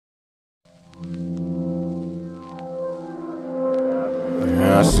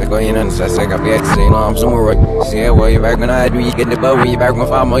Going in, so I got the exit. I'm somewhere. See, well, you're back when I do. You get the boat when you're back when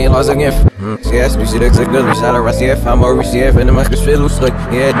 5 more, you lost again. See, yes, we see the good. We shot a see if I'm over, see if in the musket feel loose. Like,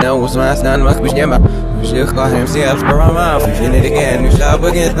 yeah, no, what's my stand, much was Gemma. We should call him, see, I'll spur my mouth. We feel it again. We shop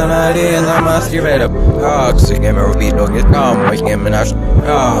against the ideas. I'm a steer better. Oh, so give me a repeat, don't get calm. I give me a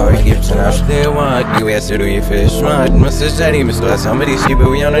oh, he gives an ash. They want you answer to your fish. Must have said he must have somebody see, but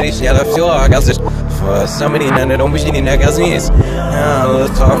we on this yellow floor. I got this. For somebody none of them machine that got me.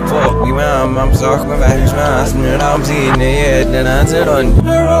 Let's talk for we I'm talking about his mask and I'm seeing it then I said on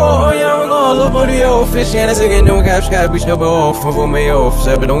oh yeah we're all over the office and I said no caps got we should be off for me off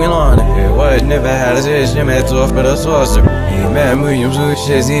so but don't get on it was never had a system it's off but a saucer he man Williams who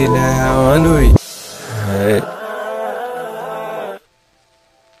says it how I do it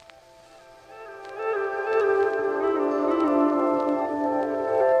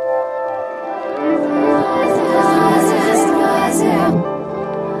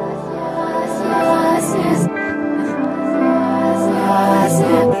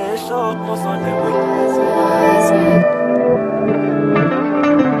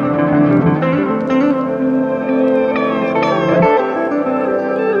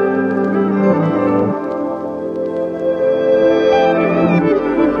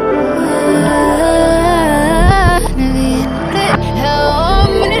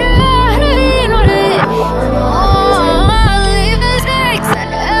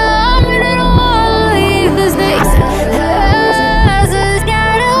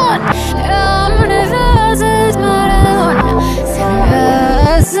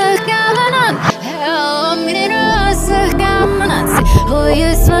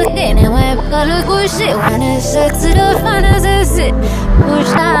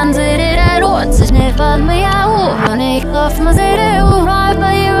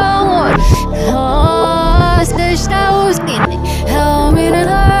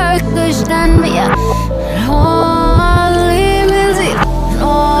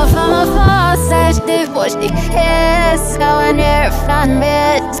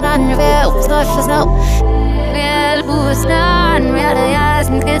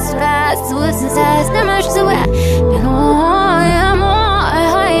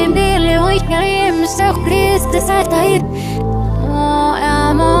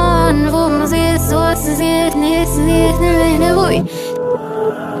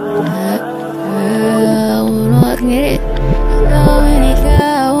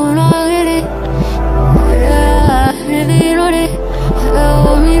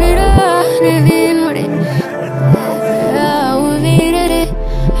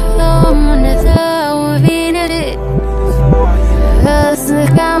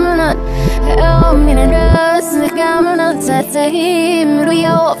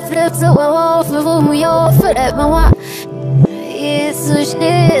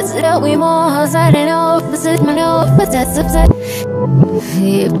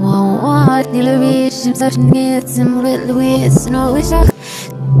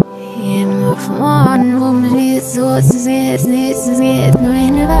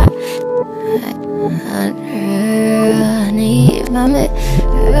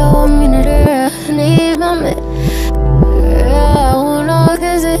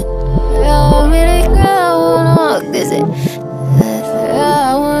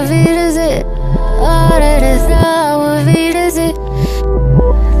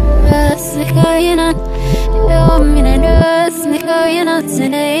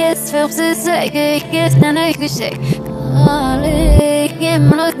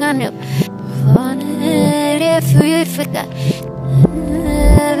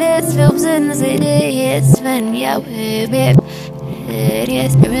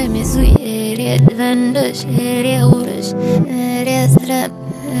Yes,